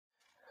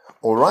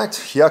All right,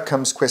 here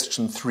comes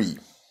question 3.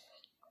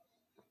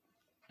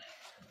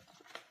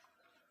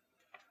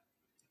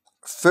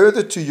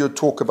 Further to your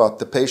talk about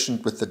the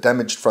patient with the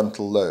damaged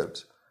frontal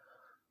lobes,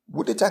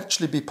 would it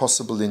actually be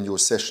possible in your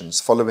sessions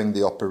following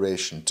the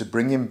operation to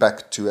bring him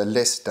back to a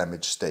less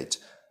damaged state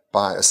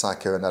by a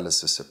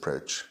psychoanalysis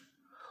approach?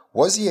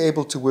 Was he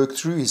able to work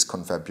through his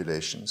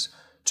confabulations,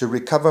 to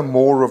recover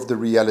more of the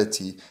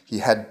reality he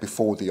had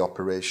before the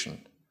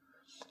operation?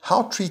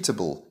 How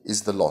treatable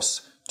is the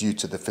loss due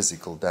to the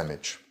physical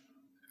damage?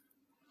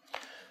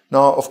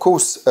 Now, of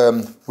course,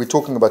 we're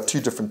talking about 2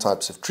 different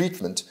types of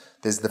treatment.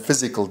 There's the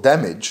physical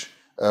damage,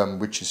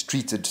 which is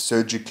treated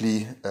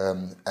surgically,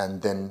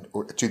 and then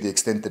to the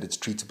extent that it's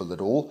treatable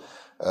at all.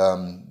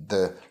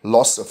 The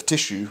loss of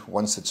tissue,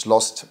 once it's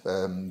lost,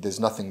 there's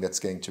nothing that's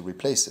going to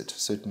replace it.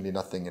 Certainly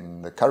nothing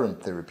in the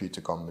current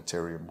therapeutic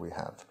armamentarium we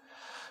have.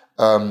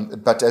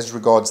 But as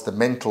regards the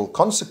mental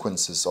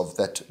consequences of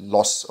that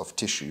loss of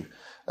tissue,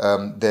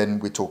 then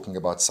we're talking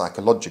about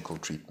psychological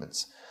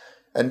treatments.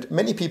 And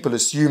many people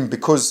assume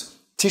because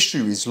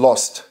tissue is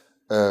lost,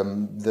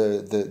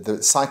 the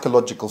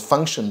psychological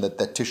function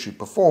that tissue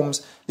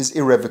performs is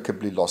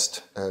irrevocably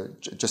lost,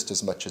 just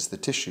as much as the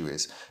tissue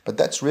is. But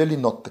that's really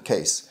not the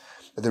case.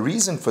 The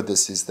reason for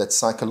this is that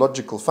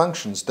psychological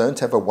functions don't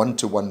have a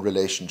one-to-one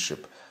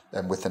relationship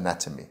with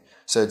anatomy.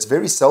 So it's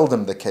very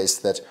seldom the case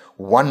that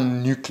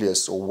one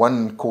nucleus or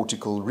one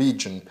cortical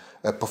region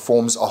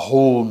performs a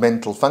whole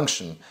mental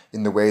function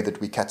in the way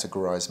that we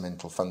categorize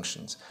mental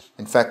functions.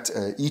 In fact,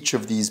 each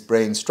of these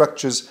brain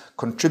structures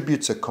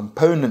contributes a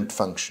component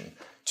function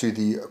to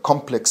the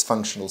complex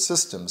functional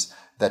systems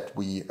that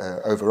we,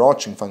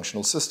 overarching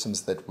functional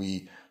systems that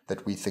we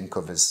think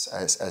of as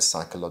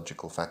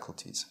psychological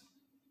faculties.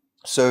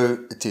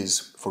 So it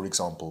is, for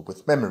example,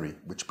 with memory,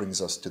 which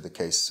brings us to the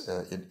case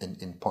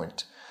in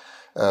point.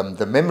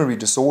 The memory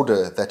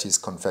disorder that is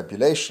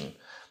confabulation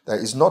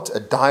is not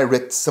a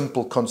direct,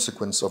 simple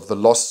consequence of the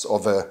loss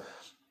of a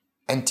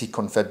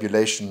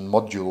anti-confabulation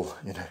module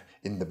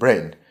in the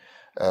brain.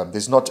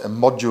 There's not a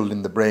module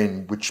in the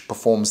brain which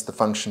performs the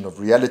function of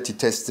reality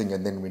testing,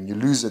 and then when you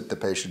lose it, the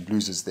patient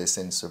loses their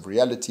sense of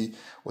reality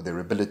or their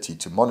ability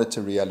to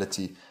monitor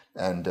reality,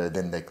 and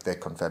then they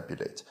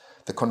confabulate.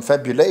 The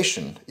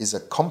confabulation is a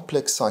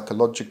complex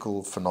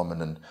psychological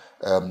phenomenon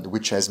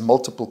which has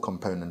multiple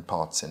component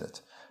parts in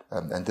it.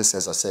 And this,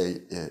 as I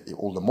say,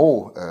 all the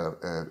more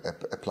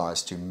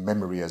applies to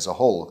memory as a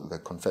whole. The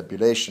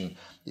confabulation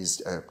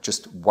is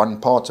just one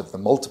part of the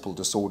multiple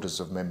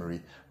disorders of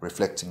memory,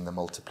 reflecting the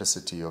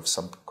multiplicity of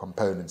some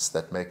components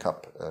that make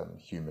up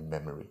human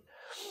memory.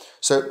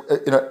 So,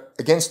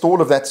 against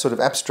all of that sort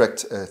of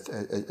abstract,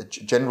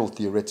 general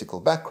theoretical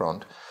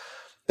background,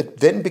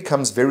 it then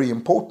becomes very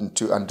important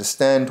to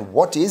understand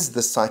what is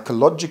the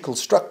psychological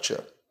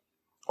structure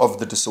of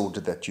the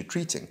disorder that you're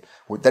treating.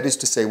 That is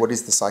to say, what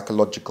is the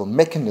psychological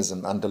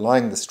mechanism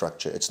underlying the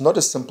structure? It's not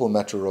a simple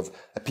matter of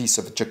a piece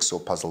of a jigsaw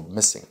puzzle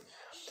missing.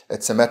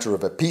 It's a matter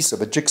of a piece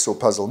of a jigsaw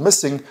puzzle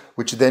missing,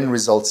 which then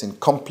results in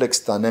complex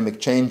dynamic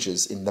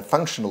changes in the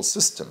functional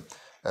system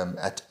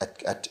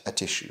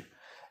at issue.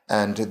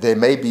 And there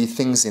may be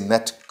things in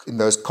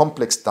those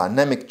complex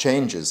dynamic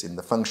changes in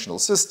the functional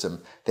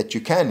system that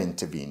you can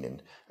intervene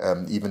in,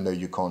 even though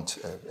you can't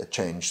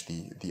change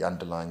the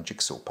underlying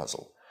jigsaw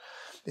puzzle.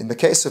 In the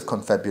case of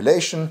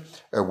confabulation,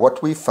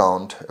 what we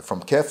found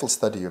from careful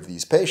study of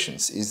these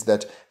patients is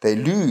that they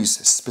lose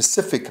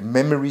specific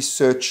memory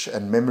search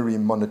and memory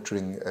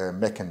monitoring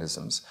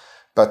mechanisms.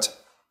 But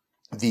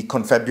the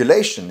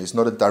confabulation is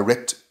not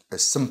a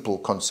simple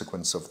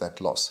consequence of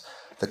that loss.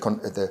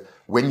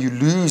 When you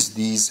lose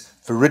these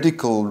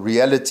veridical,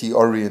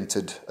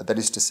 reality-oriented, that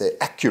is to say,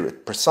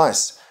 accurate,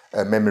 precise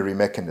memory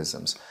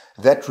mechanisms,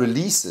 that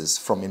releases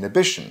from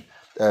inhibition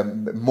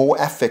more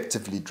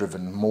affectively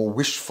driven, more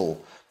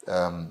wishful,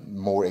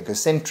 more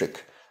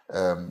egocentric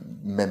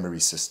memory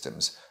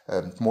systems,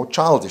 more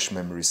childish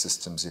memory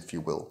systems, if you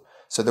will.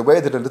 So the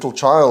way that a little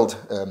child,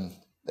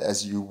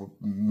 as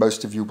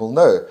most of you will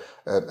know,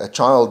 a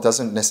child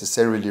doesn't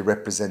necessarily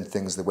represent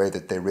things the way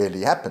that they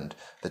really happened.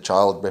 The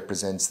child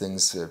represents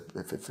things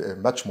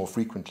much more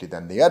frequently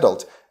than the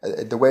adult,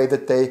 the way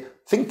that they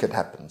think it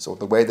happens, or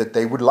the way that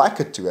they would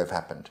like it to have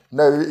happened.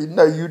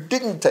 No, you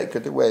didn't take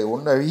it away,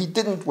 or no, he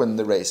didn't win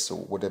the race, or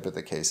whatever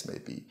the case may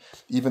be,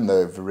 even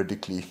though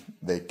veridically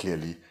they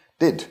clearly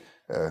did.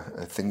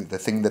 The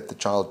thing that the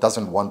child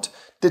doesn't want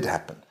did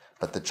happen.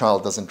 But the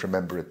child doesn't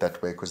remember it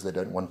that way because they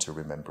don't want to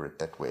remember it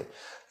that way.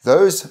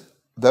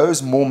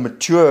 Those more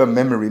mature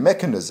memory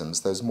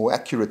mechanisms, those more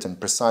accurate and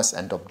precise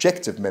and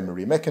objective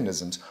memory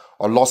mechanisms,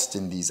 are lost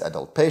in these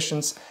adult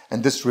patients,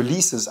 and this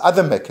releases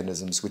other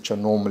mechanisms which are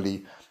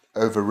normally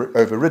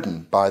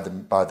overridden by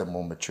the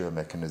more mature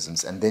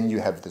mechanisms, and then you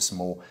have this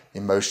more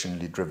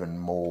emotionally driven,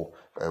 more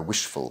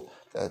wishful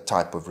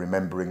type of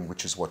remembering,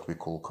 which is what we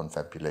call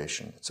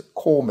confabulation. It's a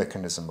core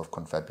mechanism of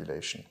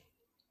confabulation.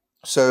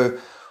 So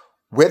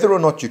whether or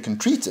not you can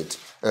treat it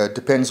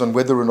depends on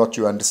whether or not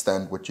you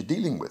understand what you're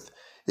dealing with.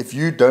 If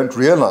you don't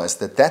realize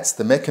that that's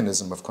the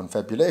mechanism of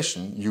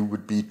confabulation, you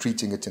would be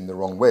treating it in the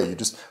wrong way. You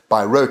just,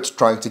 by rote,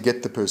 trying to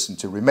get the person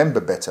to remember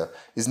better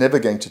is never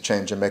going to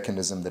change a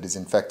mechanism that is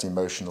in fact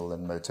emotional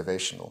and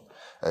motivational.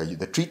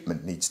 The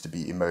treatment needs to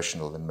be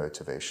emotional and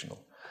motivational.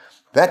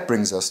 That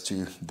brings us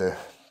to the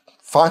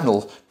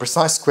final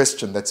precise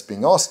question that's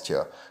being asked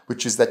here,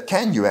 which is that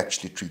can you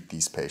actually treat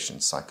these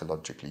patients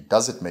psychologically?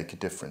 Does it make a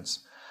difference?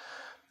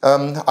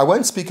 I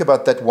won't speak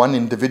about that one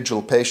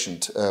individual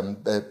patient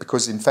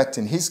because in fact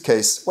in his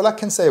case, well, I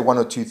can say one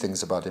or two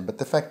things about him, but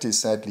the fact is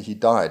sadly he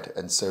died,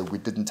 and so we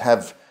didn't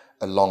have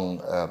a long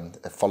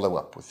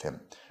follow-up with him.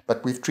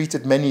 But we've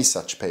treated many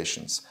such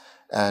patients,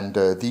 and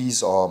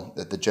these are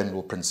the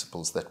general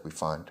principles that we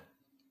find.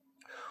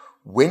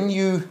 When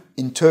you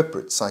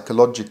interpret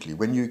psychologically,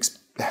 when you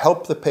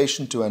help the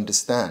patient to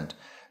understand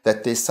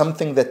that there's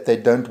something that they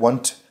don't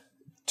want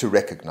to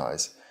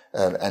recognize,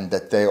 and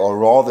that they are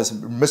rather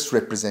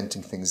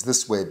misrepresenting things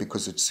this way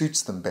because it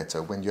suits them better,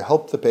 when you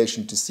help the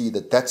patient to see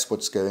that that's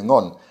what's going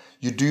on,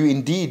 you do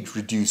indeed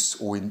reduce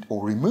or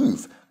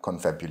remove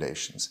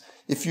confabulations.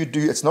 If you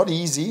do, it's not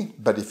easy,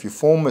 but if you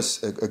form a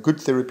good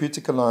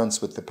therapeutic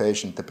alliance with the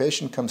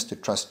patient comes to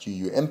trust you,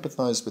 you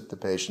empathize with the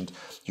patient,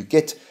 you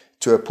get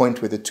to a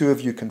point where the two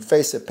of you can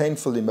face a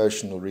painful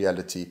emotional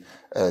reality,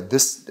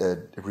 this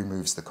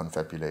removes the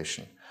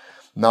confabulation.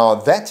 Now,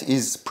 that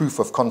is proof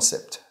of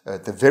concept.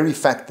 The very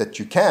fact that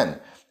you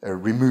can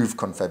remove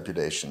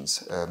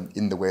confabulations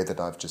in the way that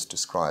I've just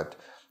described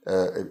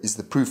is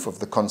the proof of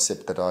the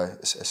concept that I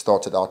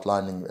started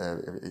outlining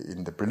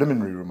in the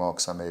preliminary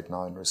remarks I made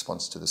now in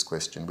response to this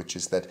question, which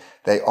is that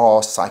they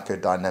are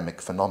psychodynamic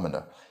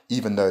phenomena,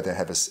 even though they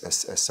have a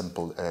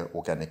simple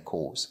organic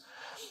cause.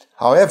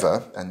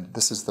 However, and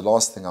this is the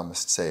last thing I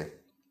must say,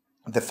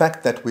 the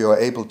fact that we are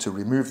able to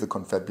remove the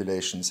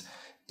confabulations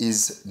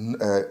is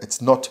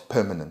it's not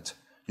permanent.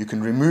 You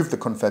can remove the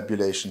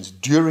confabulations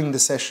during the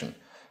session.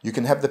 You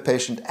can have the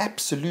patient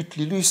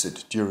absolutely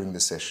lucid during the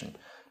session.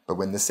 But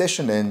when the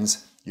session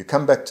ends, you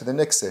come back to the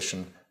next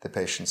session, the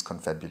patient's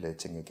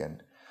confabulating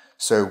again.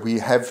 So we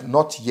have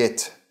not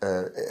yet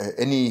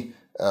any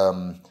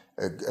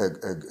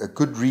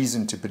good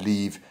reason to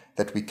believe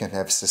that we can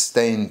have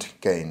sustained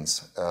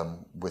gains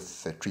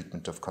with the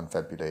treatment of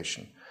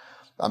confabulation.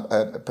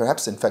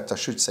 Perhaps, in fact, I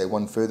should say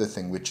one further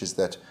thing, which is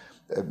that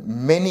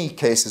many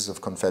cases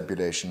of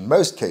confabulation,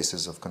 most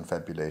cases of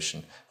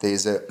confabulation, there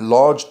is a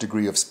large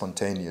degree of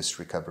spontaneous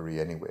recovery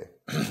anyway,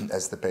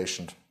 as the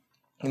patient.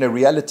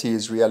 Reality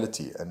is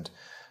reality, and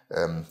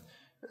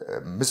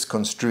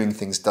misconstruing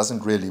things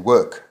doesn't really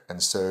work,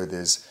 and so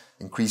there's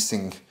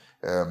increasing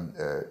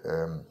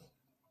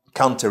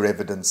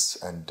counter-evidence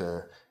and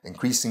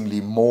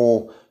increasingly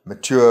more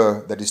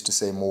mature, that is to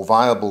say, more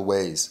viable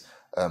ways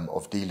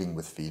of dealing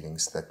with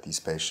feelings that these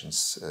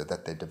patients,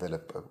 that they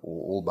develop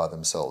all by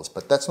themselves.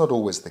 But that's not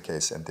always the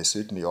case, and there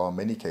certainly are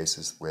many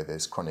cases where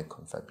there's chronic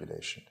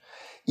confabulation.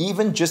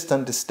 Even just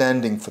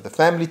understanding, for the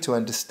family to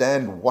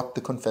understand what the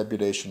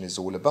confabulation is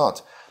all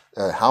about,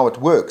 how it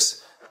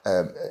works,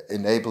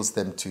 enables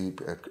them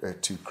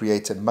to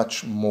create a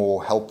much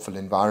more helpful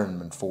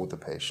environment for the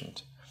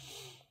patient.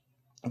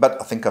 But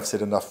I think I've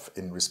said enough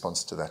in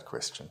response to that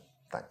question.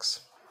 Thanks.